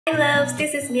Hi loves,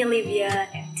 this is me Olivia,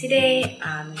 and today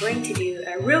I'm going to do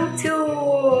a room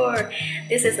tour.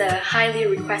 This is a highly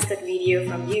requested video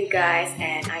from you guys,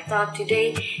 and I thought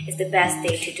today is the best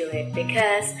day to do it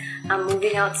because I'm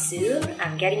moving out soon.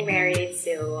 I'm getting married,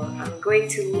 so I'm going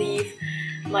to leave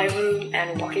my room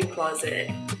and walk-in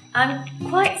closet. I'm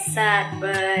quite sad,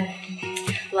 but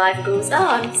life goes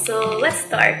on, so let's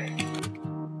start.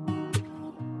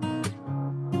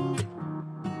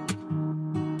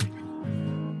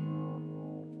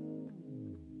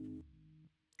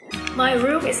 My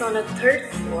room is on the 3rd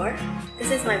floor.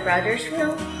 This is my brother's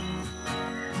room,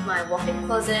 my walk-in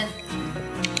closet,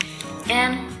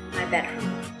 and my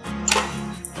bedroom.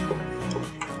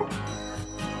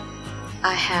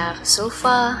 I have a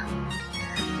sofa,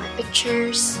 my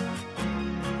pictures,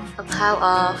 a pile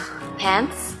of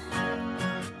pants,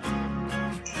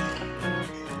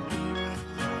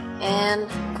 and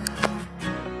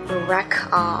a rack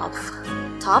of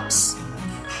tops.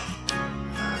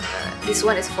 This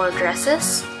one is for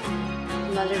dresses,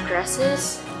 another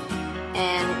dresses,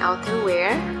 and outerwear.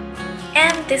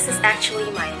 And this is actually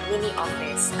my mini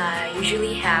office. I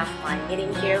usually have my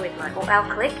meeting here with my OL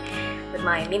clique, with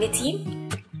my mini team.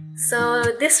 So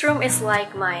this room is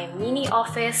like my mini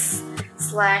office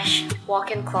slash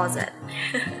walk-in closet.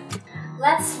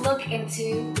 Let's look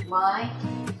into my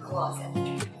closet.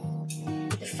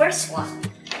 The first one.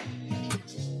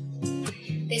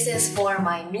 This is for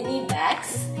my mini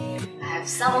bags. I have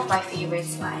some of my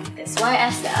favorites like this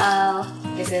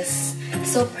YSL. This is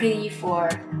so pretty for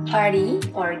party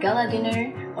or gala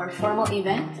dinner or formal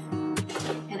event.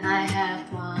 And I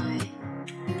have my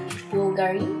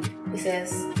Bulgari. This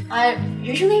is, I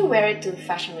usually wear it to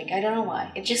Fashion Week. I don't know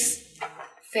why. It just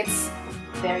fits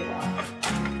very well.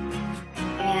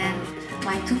 And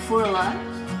my Tufurla.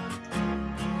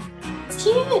 It's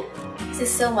cute. This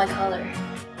is so my color.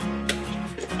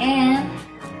 And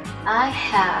I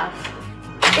have,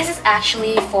 this is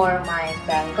actually for my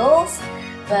bangles,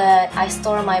 but I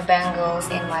store my bangles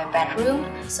in my bedroom,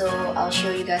 so I'll show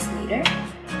you guys later.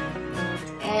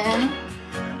 And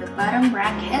the bottom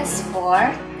rack is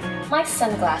for my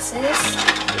sunglasses,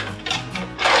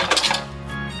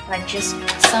 like just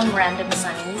some random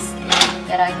sunnies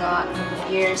that I got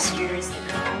years ago.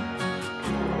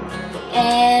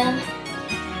 And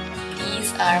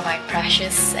these are my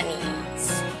precious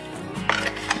sunnies.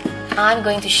 I'm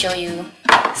going to show you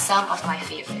some of my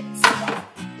favorites.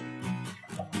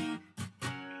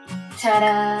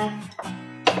 Ta-da!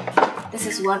 This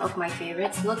is one of my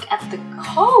favorites. Look at the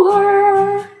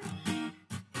color!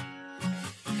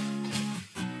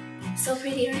 So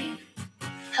pretty, right?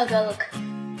 How do I look?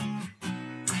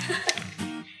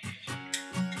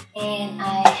 And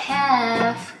I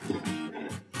have...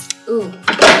 Ooh,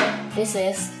 this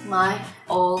is my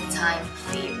all-time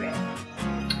favorite.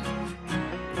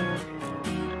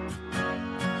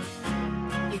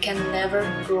 You can never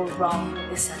go wrong with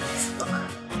this sunnies. Look.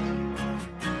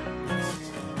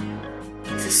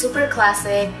 This is super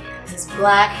classic. This is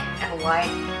black and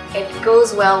white. It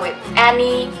goes well with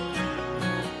any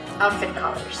outfit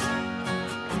colors.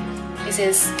 This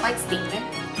is quite statement.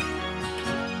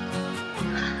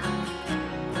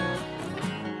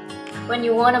 When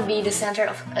you want to be the center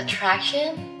of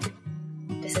attraction,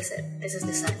 this is it. This is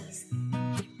the sunnies.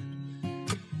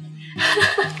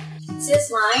 This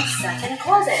is my second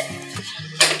closet.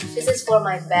 This is for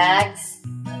my bags,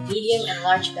 my medium and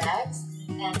large bags,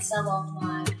 and some of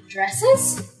my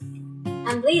dresses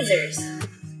and blazers.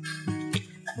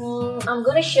 I'm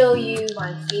gonna show you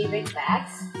my favorite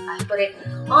bags. I put it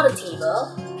on the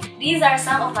table. These are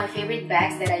some of my favorite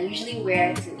bags that I usually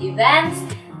wear to events,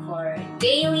 for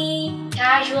daily,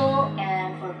 casual,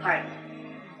 and for party.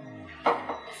 The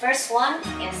first one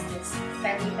is this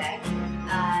Fendi bag.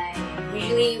 I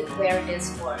usually wear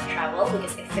this for travel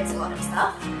because it fits a lot of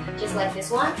stuff, just like this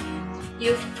one.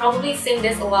 You've probably seen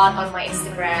this a lot on my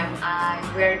Instagram. I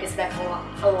wear this bag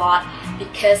a lot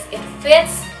because it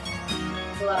fits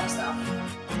a lot of stuff,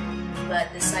 but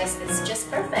the size is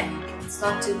just perfect. It's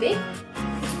not too big.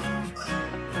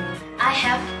 I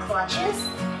have clutches.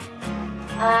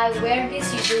 I wear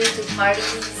this usually to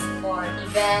parties or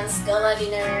events, gala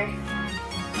dinner.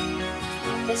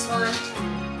 This one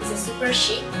is a super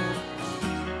chic.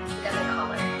 Look at the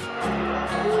color.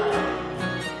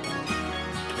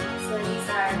 So these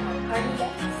are my party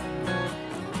bags.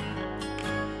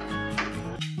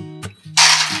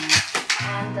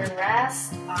 And the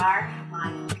rest are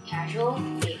my casual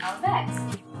day-out bags.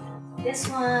 This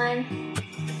one,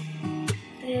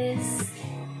 this.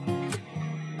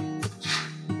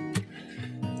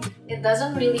 It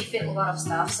doesn't really fit a lot of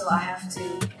stuff, so I have to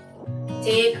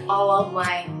take all of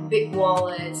my big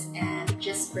wallet and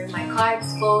just bring my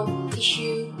cards, phone,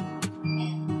 tissue,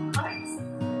 and cards.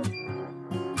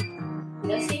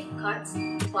 Did I say cards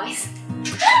twice?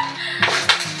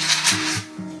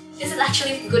 This is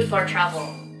actually good for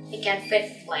travel. It can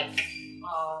fit like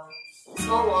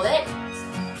small wallet,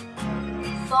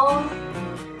 phone,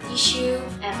 tissue,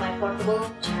 and my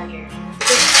portable charger.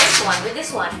 With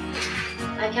this one,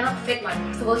 I cannot fit my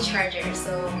portable charger,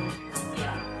 so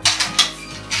yeah.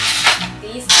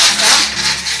 These are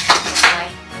some of my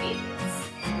favorites.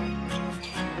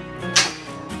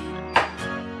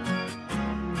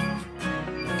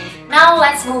 Now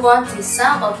let's move on to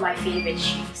some of my favorite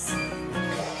shoes.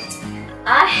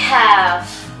 I have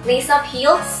lace-up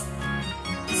heels,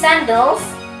 sandals,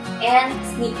 and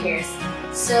sneakers.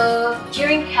 So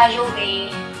during casual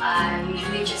day, I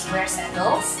usually just wear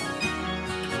sandals.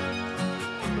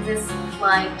 This is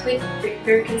my tweed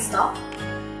Birkenstock.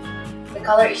 The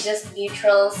color is just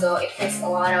neutral, so it fits a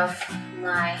lot of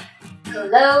my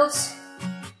clothes.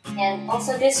 And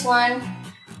also this one,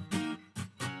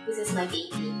 this is my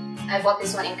baby. I bought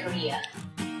this one in Korea.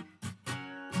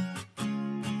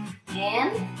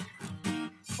 And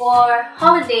for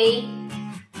holiday,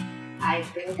 I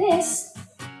bring this.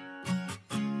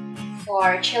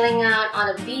 For chilling out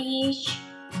on the beach,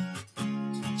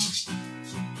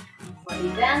 for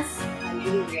events, I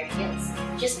usually wear heels,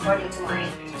 just according to my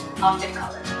outfit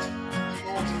color.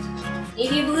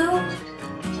 Navy blue,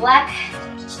 black,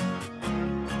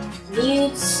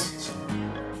 nudes,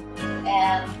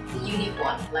 and the unique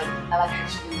one, like electric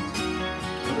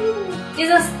blue. This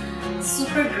is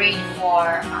super great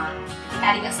for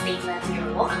adding a statement to your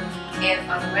look. If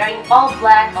I'm wearing all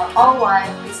black or all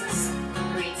white, this is a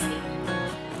great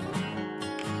statement.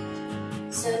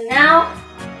 So now,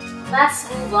 let's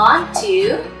move on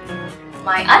to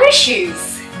my other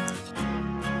shoes.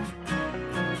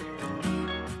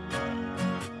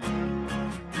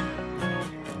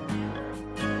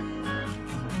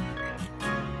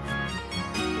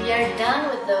 We are done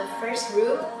with the first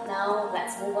room. Now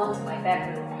let's move on to my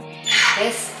bedroom.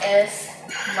 This is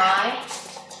my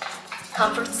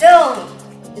comfort zone.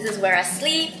 This is where I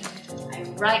sleep, I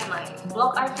write my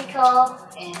blog article,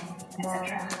 and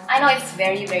etc. I know it's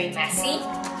very messy,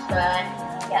 but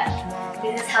yeah,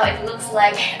 this is how it looks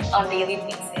like on daily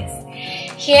basis.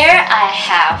 Here I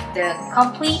have the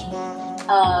complete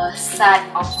set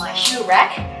of my shoe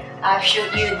rack. I've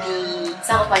showed you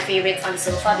some of my favorites on the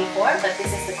sofa before, but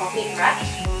this is the complete rack.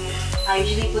 I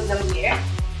usually put them here.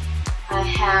 I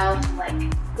have like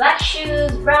black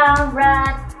shoes, brown,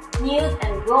 red, nude,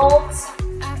 and gold.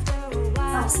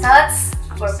 Some studs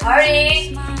for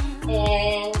party,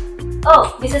 and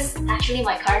oh, this is actually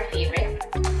my current favorite.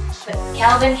 But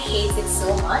Calvin hates it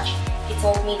so much, he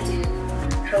told me to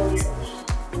throw this away.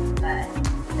 But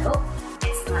no,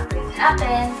 it's not going to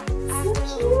happen. So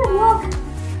cute, look!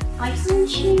 My swim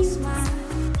shoes.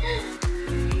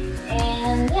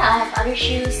 And yeah, I have other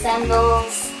shoes,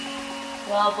 sandals,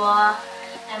 blah blah.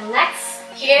 And next,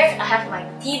 here I have my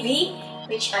TV,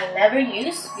 which I never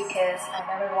use because I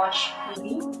never watch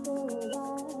TV.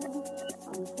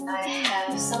 I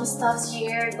have some stuff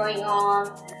here going on,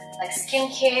 like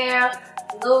skincare,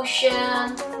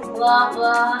 lotion, blah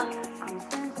blah.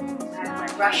 I have my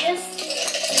brushes.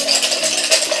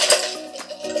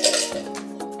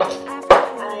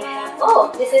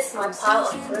 Oh, this is my pile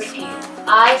of perfume.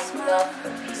 I love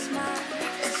perfume.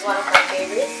 This is one of my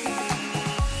favorites.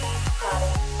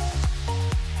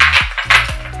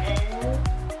 And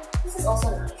this is also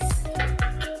nice.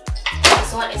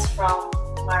 This one is from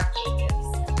Marc Jacobs.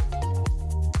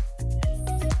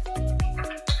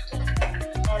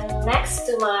 And next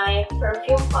to my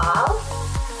perfume pile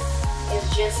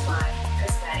is just my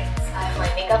cosmetics. I have my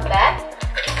makeup bag,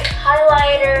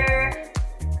 highlighter,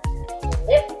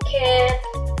 lip kit,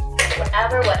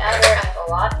 whatever, I have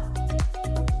a lot.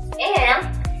 And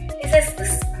this is the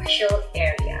special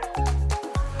area.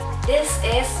 This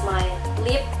is my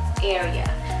lip area.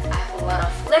 I have a lot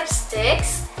of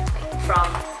lipsticks, like from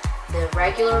the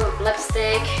regular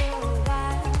lipstick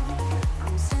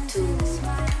to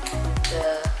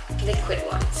the liquid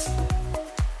ones.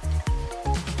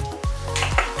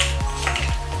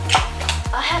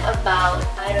 I have about,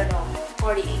 I don't know,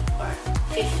 48 or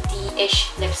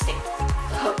 50-ish lipstick.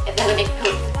 It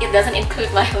doesn't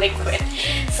include my liquid.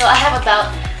 So I have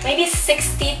about maybe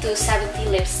 60 to 70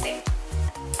 lipstick.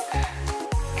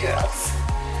 Girls.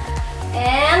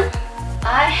 And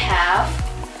I have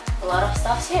a lot of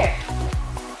stuff here.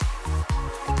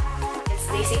 It's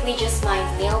basically just my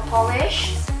nail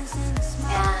polish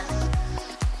and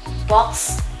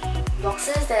boxes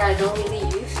that I don't really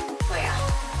use. So yeah.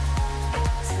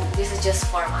 So this is just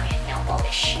for my nail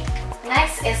polish.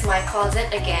 Next is my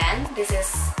closet again. This is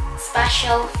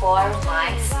special for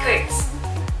my skirts.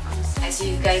 As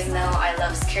you guys know, I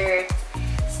love skirts.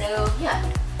 So yeah,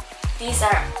 these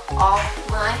are all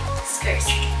my skirts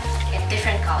in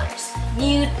different colors.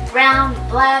 Nude, brown,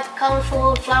 black,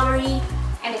 colorful, flowery,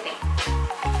 anything.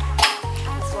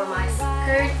 It's for my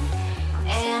skirt.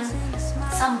 And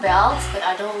some belts, but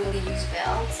I don't really use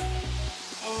belts.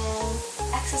 And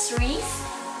accessories,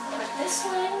 like this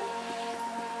one.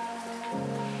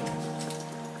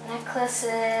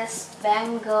 Necklaces,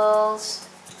 bangles,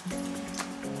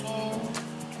 and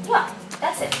yeah,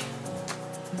 that's it.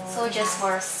 So just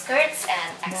for skirts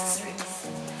and accessories.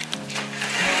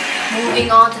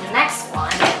 Moving on to the next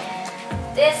one.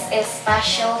 This is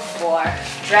special for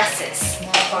dresses,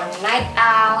 for night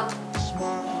out,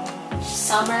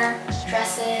 summer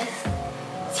dresses.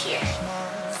 It's here.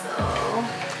 So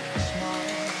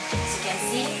as you can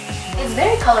see, it's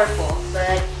very colorful,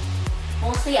 but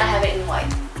mostly I have it in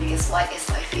white because white is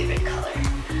my favorite color.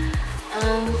 I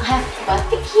have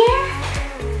batik here.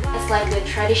 It's like the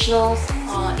traditional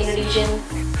Indonesian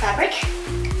fabric.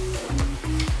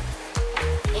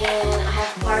 And I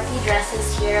have party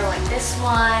dresses here like this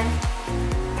one.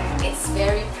 It's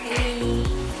very pretty.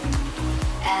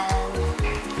 And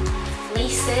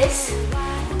laces.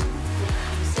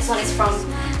 This one is from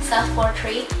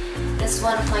Self-Portrait. This is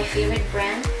one of my favorite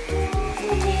brands.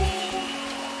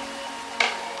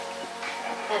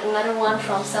 And another one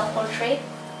from Self-Portrait.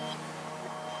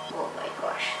 Oh my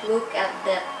gosh, look at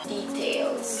the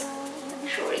details.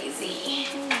 Crazy.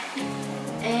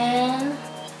 And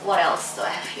what else do I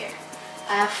have here?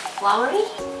 I have flowery.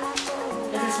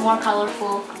 This is more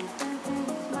colorful.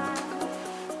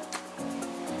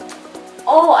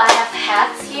 Oh, I have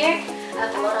hats here. I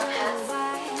have a lot of hats.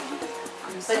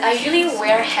 But I usually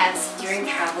wear hats during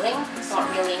traveling, not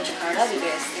really in Jakarta,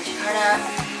 because in Jakarta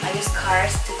I use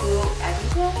cars to go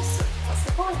everywhere. So what's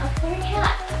the point of wearing a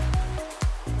hat?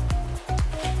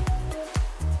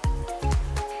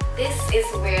 This is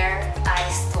where I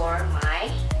store my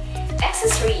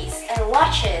accessories and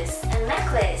watches and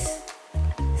necklace.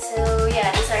 So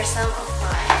yeah, these are some of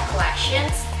my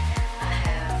collections. I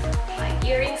have my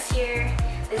earrings here.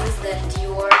 This is the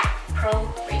Dior Pro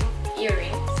Ring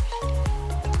earring.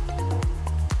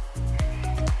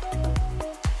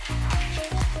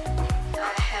 I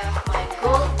have my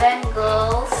gold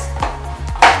bangles.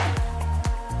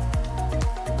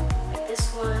 Like this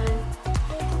one.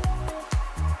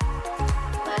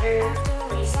 Leather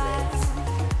bracelets.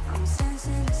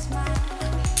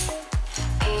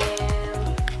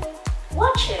 And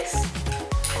watches.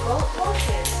 Gold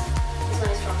watches. This one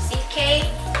is from CK,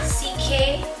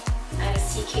 and a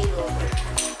CK logo.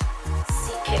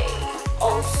 CK.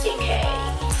 Oh, CK.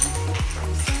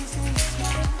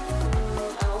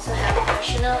 I also have a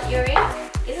professional earring.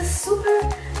 This is super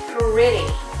pretty.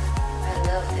 I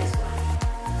love this one.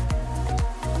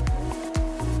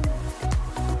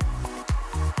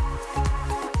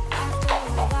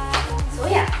 So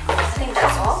yeah, I think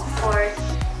that's all for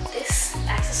this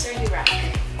accessory rack.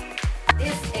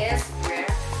 This is where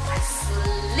I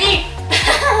sleep.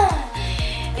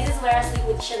 This is where I sleep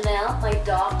with Chanel, my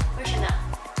dog. Where's Chanel?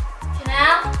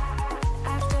 Chanel?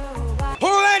 Who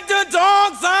let the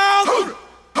dogs out? Who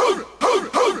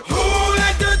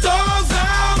let the dogs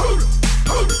out?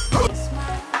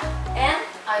 And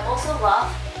I also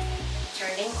love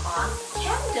turning on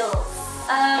candles.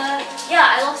 Yeah,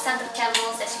 I love scented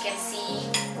candles. As you can see,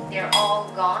 they're all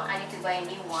gone. I need to buy a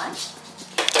new one.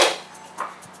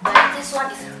 But this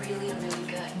one is really, really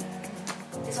good.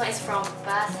 This one is from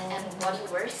Bath and Body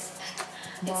Works.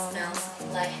 It smells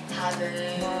like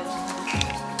heaven.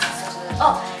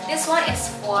 Oh, this one is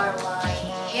for my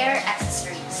hair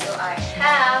accessories. So I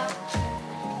have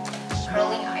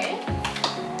curling iron,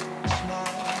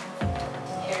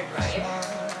 hair dryer,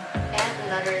 and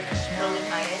another curling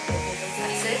iron for different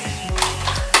sizes.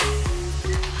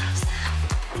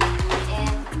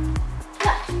 And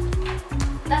yeah,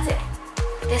 that's it.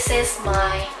 This is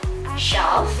my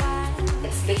shelf.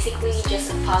 It's basically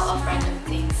just a pile of random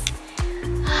things.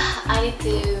 I need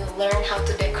to learn how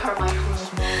to decor my room.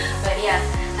 But yeah,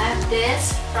 I have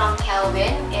this from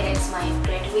Calvin. It is my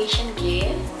graduation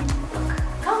gift. Look,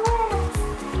 colors.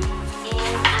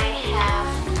 And I have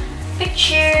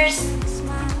pictures.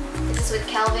 This is with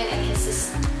Calvin and his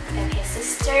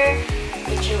sister. A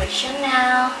picture with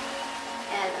Chanel.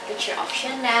 And a picture of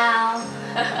Chanel.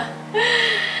 And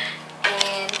I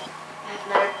have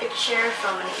another picture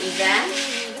from an event.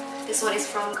 This one is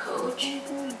from Coach.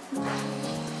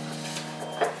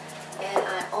 And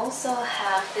I also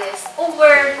have this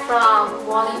over from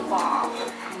Lollipop.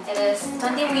 It is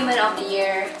 20 Women of the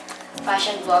Year,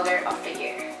 Fashion Blogger of the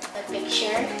Year. A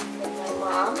picture with my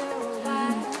mom.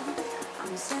 A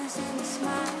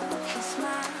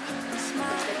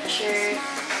picture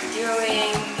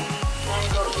during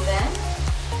mango event.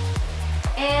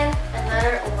 And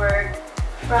another award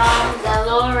from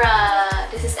Zalora.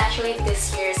 This is actually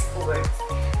this year's awards.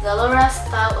 Zalora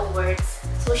Style Awards,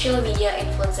 Social Media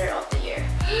Influencer of the Year.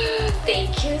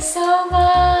 Thank you so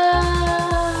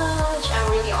much!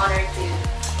 I'm really honored to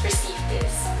receive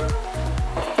this.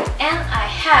 And I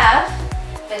have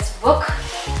this book.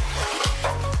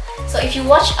 So if you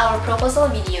watch our proposal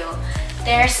video,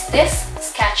 there's this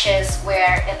sketches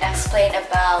where it explains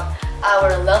about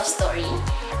our love story.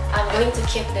 I'm going to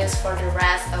keep this for the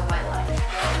rest of my life.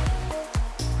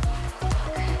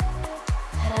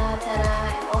 Ta-da,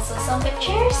 ta-da, and also some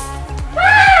pictures.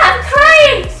 Ah, I'm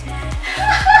crying!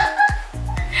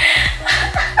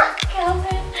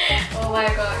 Calvin. Oh my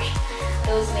gosh,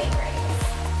 those memories.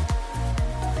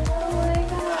 Oh my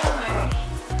gosh.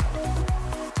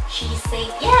 She said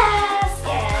yes,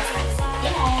 yes, I said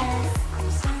yes.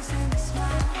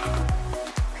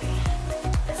 Okay,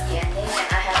 that's the ending, and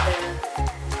I have the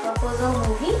proposal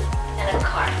movie and a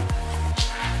card.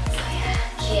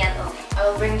 So yeah, okay, I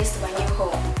will bring this to my new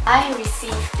home. I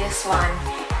received this one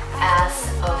as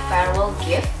a farewell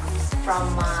gift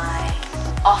from my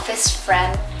office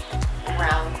friend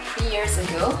around 3 years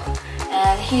ago,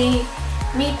 and he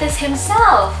made this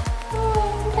himself.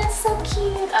 Oh, that's so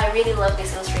cute. I really love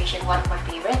this illustration, one of my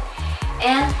favorite.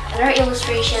 And another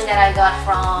illustration that I got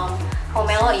from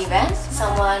Pomelo event,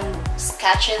 someone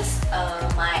sketches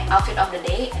my outfit of the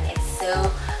day, and it's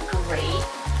so great.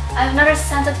 I have another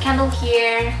scented candle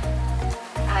here.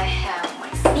 I have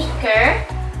my speaker.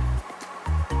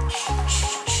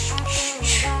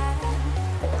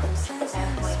 I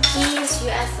have my keys,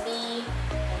 USB,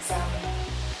 and some,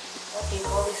 what do you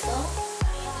call this song?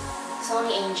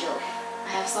 Sony Angel. I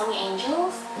have Sony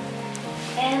Angels.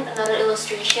 And another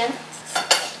illustration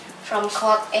from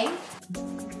Cloth Ink.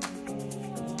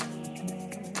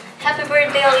 Happy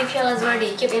birthday, Olivia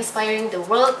Lazuardy. Keep inspiring the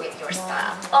world with your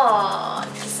style. Oh,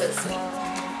 this is so sweet. I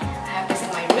have this in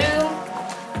my room.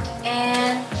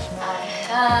 And I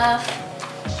have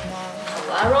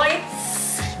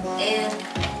Lazuardy's and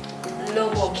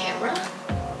Lobo camera.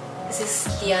 This is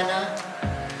Diana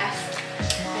F.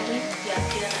 I think, yeah,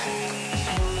 Diana F.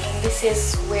 And this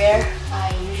is where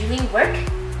I usually work.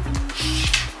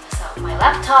 So my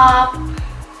laptop,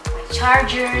 my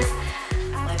chargers,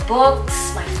 my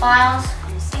books, my files,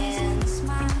 and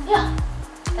yeah,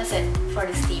 that's it for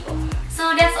this table.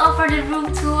 So that's all for the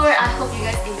room tour. I hope you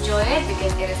guys enjoy it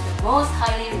because it is the most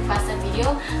highly requested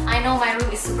video. I know my room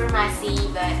is super messy,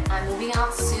 but I'm moving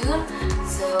out soon,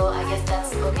 so I guess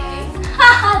that's okay.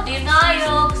 Haha,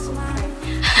 denial!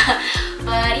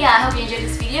 But yeah, I hope you enjoyed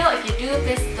this video. If you do,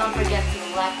 please don't forget to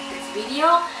like this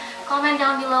video, comment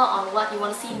down below on what you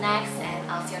want to see next,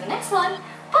 and I'll see you on the next one.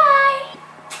 Bye!